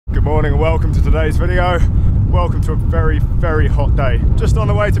Good morning and welcome to today's video. Welcome to a very, very hot day. Just on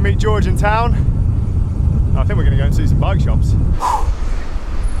the way to meet George in town. I think we're going to go and see some bike shops.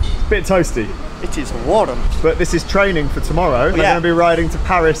 It's a bit toasty. It is warm. But this is training for tomorrow. We're going to be riding to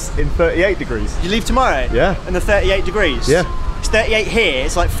Paris in 38 degrees. You leave tomorrow? Yeah. And the 38 degrees? Yeah. It's 38 here,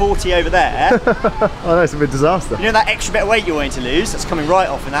 it's like 40 over there. Oh no, it's a bit disaster. You know that extra bit of weight you're wanting to lose? That's coming right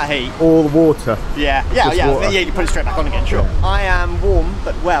off in that heat. All the water. Yeah, Water. you can put it straight back on again, sure. Yeah. I am warm,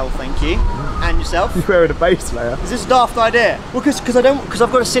 but well, thank you. And yourself? You're wearing a base layer. Is this a daft idea? Well, because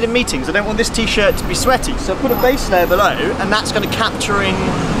I've got to sit in meetings, I don't want this t-shirt to be sweaty. So I put a base layer below, and that's going to capture in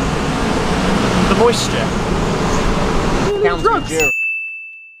the moisture. Drugs.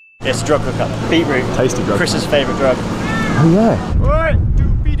 It's a drug hookup. Beetroot. Tasty drug. Chris's favourite drug. Oh yeah. Alright.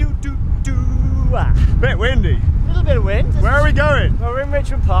 Bit windy. A little bit of wind. Where are we going? Well, we're in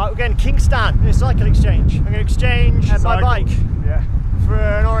Richmond Park. We're going to Kingston in a cycle exchange. I'm going to exchange my bike for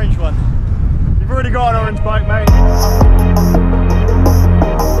an orange one. You've already got an orange bike, mate.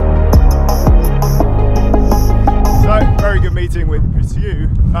 So, very good meeting with Pursue.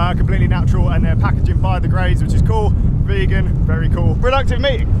 Completely natural, and they're packaging biodegrades, which is cool. Vegan, very cool. Productive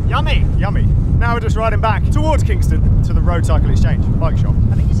meeting. Yummy. Yummy. Now we're just riding back towards Kingston to the Road Cycle Exchange bike shop.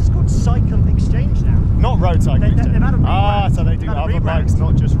 I think this is called Cycle Exchange now. Not Road Cycle Exchange. They've had a rebrand. So they do other bikes,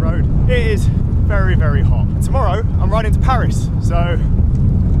 not just road. It is very, very hot. Tomorrow I'm riding to Paris, so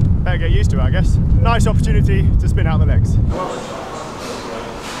better get used to it, I guess. Nice opportunity to spin out the legs.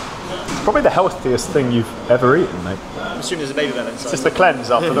 It's probably the healthiest thing you've ever eaten, mate. I'm assuming there's a baby bell inside. It's just a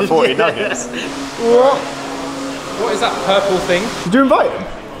cleanse after the 40 nuggets. What is that purple thing? Did you invite him?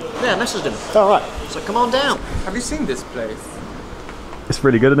 Yeah, I messaged him. Oh, right. So come on down. Have you seen this place? It's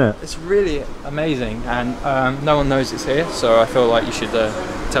really good, isn't it? It's really amazing, and no one knows it's here, so I feel like you should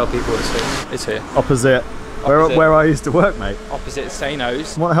tell people it's here. It's here. Opposite. Where I used to work, mate. Opposite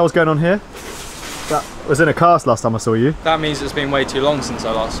Saino's. What the hell's going on here? That was in a cast last time I saw you. That means it's been way too long since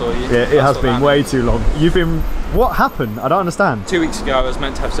I last saw you. Yeah, it has been way too long. You've been... What happened? I don't understand. 2 weeks ago I was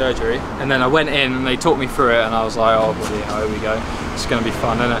meant to have surgery, and then I went in and they talked me through it, and I was like, oh bloody hell, here we go. It's going to be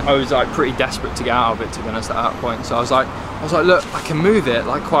fun, isn't it? I was like pretty desperate to get out of it, to be honest, at that point. So I was like, look, I can move it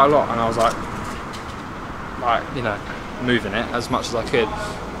like quite a lot, and I was like, you know, moving it as much as I could,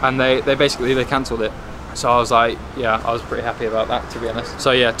 and they basically cancelled it. So I was like, yeah, I was pretty happy about that, to be honest.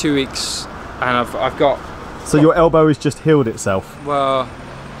 So yeah, 2 weeks, and I've got. So your elbow has just healed itself? Well,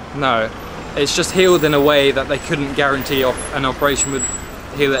 no. It's just healed in a way that they couldn't guarantee an operation would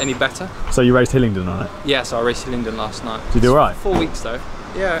heal it any better. So you raced Hillingdon on it? Yeah, so I raced Hillingdon last night. Did you do alright? 4 weeks though.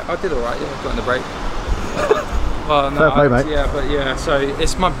 Yeah, I did alright, yeah, got in the break. Well, no, fair play, mate. Yeah, but yeah, so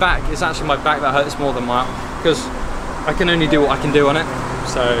it's my back, it's actually my back that hurts more than my arm, because I can only do what I can do on it,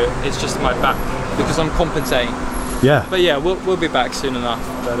 so it's just my back, because I'm compensating. Yeah. But yeah, we'll be back soon enough,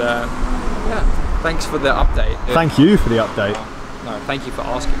 but yeah, thanks for the update. Thank you for the update. No, thank you for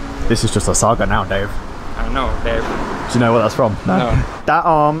asking. This is just a saga now, Dave. I know, Dave. Do you know what that's from? No. That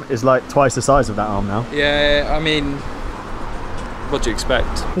arm is like twice the size of that arm now. Yeah, I mean, what do you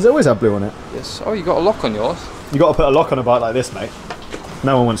expect? Does it always have blue on it? Yes. Oh, you got a lock on yours? You got to put a lock on a bike like this, mate.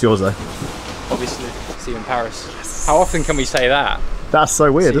 No one wants yours though. Obviously. See you in Paris. Yes. How often can we say that? That's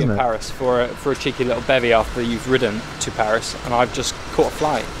so weird, isn't it? See you in Paris for a cheeky little bevy after you've ridden to Paris, and I've just caught a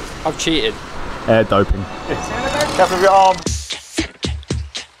flight. I've cheated. Air doping. Careful with your arm.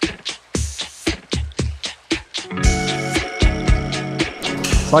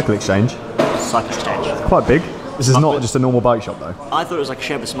 Cycle exchange. Cycle exchange. Quite big. This is not just a normal bike shop though. I thought it was like a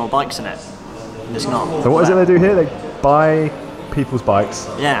shed with small bikes in it. It's not. So what is it they do here? They buy people's bikes,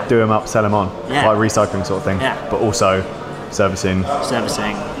 do them up, sell them on, like recycling sort of thing. Yeah. But also servicing,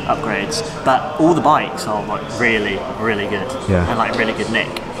 upgrades. But all the bikes are like really, really good. Yeah. And like really good nick.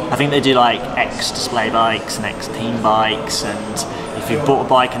 I think they do like X display bikes and X team bikes, and if you bought a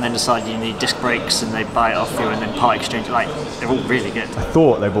bike and then decide you need disc brakes and they buy it off you and then part exchange it, like they're all really good. I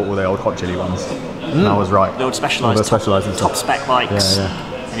thought they bought all the old Hot Chili ones. And I was right. The old specialised top spec bikes. Yeah.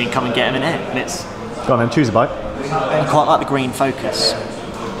 And you can come and get them in here. And it's. Go on then, choose a bike. I quite like the green Focus.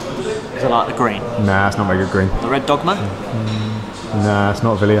 I like the green. Nah, it's not very good green. The red Dogma? Nah, it's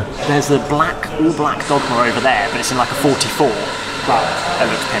not Wilier. There's the all black Dogma over there, but it's in like a 44. That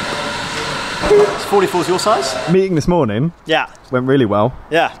looks pimp. 44's your size? Meeting this morning went really well.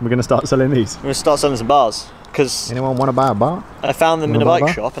 Yeah. We're going to start selling these. We're going to start selling some bars. Because anyone want to buy a bar? I found them in a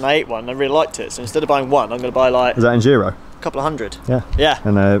bike shop and I ate one and I really liked it. So instead of buying one, I'm going to buy like... Is that Enduro? A couple of hundred. Yeah. Yeah.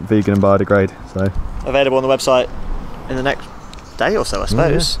 And they're vegan and biodegrade, so... Available on the website in the next day or so, I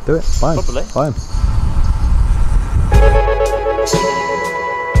suppose. Yeah, do it. Buy them. Probably. Buy them.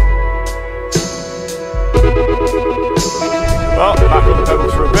 Well, back on the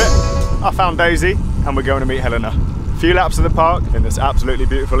pedals for a bit. found Daisy and we're going to meet Helena. A few laps of the park in this absolutely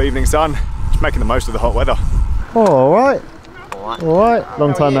beautiful evening sun, just making the most of the hot weather. Oh, all right. All right,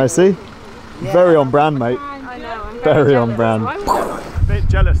 long time no see. Yeah. Very on brand, mate. I know, I'm very on brand. A bit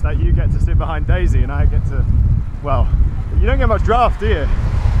jealous that you get to sit behind Daisy and I get to, well, you don't get much draft, do you?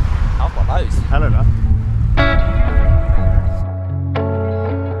 I've got loads. Helena.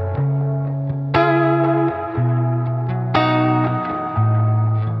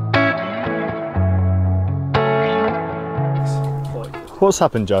 What's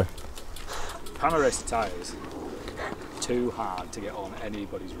happened, Joe? Panel racer tyres, too hard to get on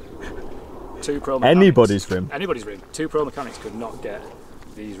anybody's rim. Anybody's rim? Anybody's rim. 2 pro mechanics could not get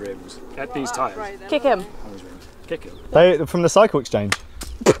these rims, get these tyres. Kick him. Kick him. They from the Cycle Exchange.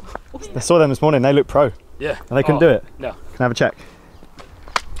 I saw them this morning, they look pro. Yeah. And they couldn't do it? No. Can I have a check?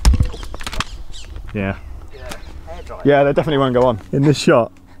 Yeah. Yeah, they definitely won't go on. In this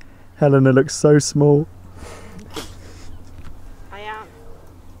shot, Helena looks so small.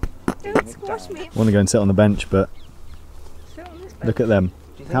 Don't squash me. I want to go and sit on the bench, but look at them.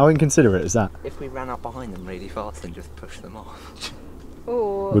 How inconsiderate is that? If we ran up behind them really fast and just pushed them off.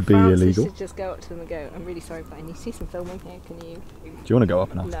 Or would be illegal. should just go up to them and go, I'm really sorry, but I need to see some filming here. Can you? Do you want to go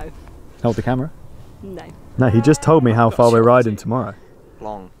up and ask? No. Hold the camera? No. No, he just told me how far we're riding tomorrow.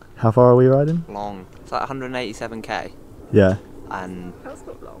 Long. How far are we riding? Long. It's like 187k. Yeah. And That's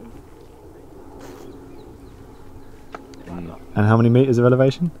not long. And how many metres of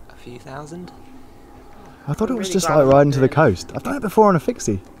elevation? a few thousand. I thought it was just like riding to the coast. I've done it before on a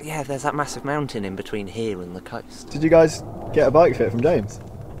fixie. Yeah, there's that massive mountain in between here and the coast. Did you guys get a bike fit from James?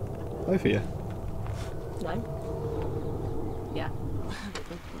 Both of you? No. Yeah.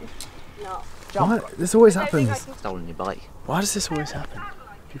 No. Why? This always happens. Stolen your bike. Why does this always happen?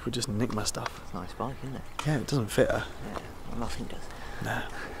 People just nick my stuff. It's a nice bike, isn't it? Yeah, it doesn't fit her. Yeah, well, nothing does. Nah.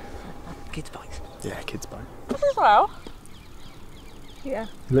 Kids' bikes. Yeah, kid's bike. This as well. Yeah.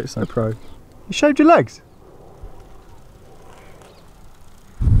 You look so pro. You shaved your legs?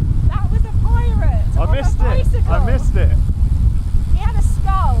 That was a pirate. I missed it. I missed it.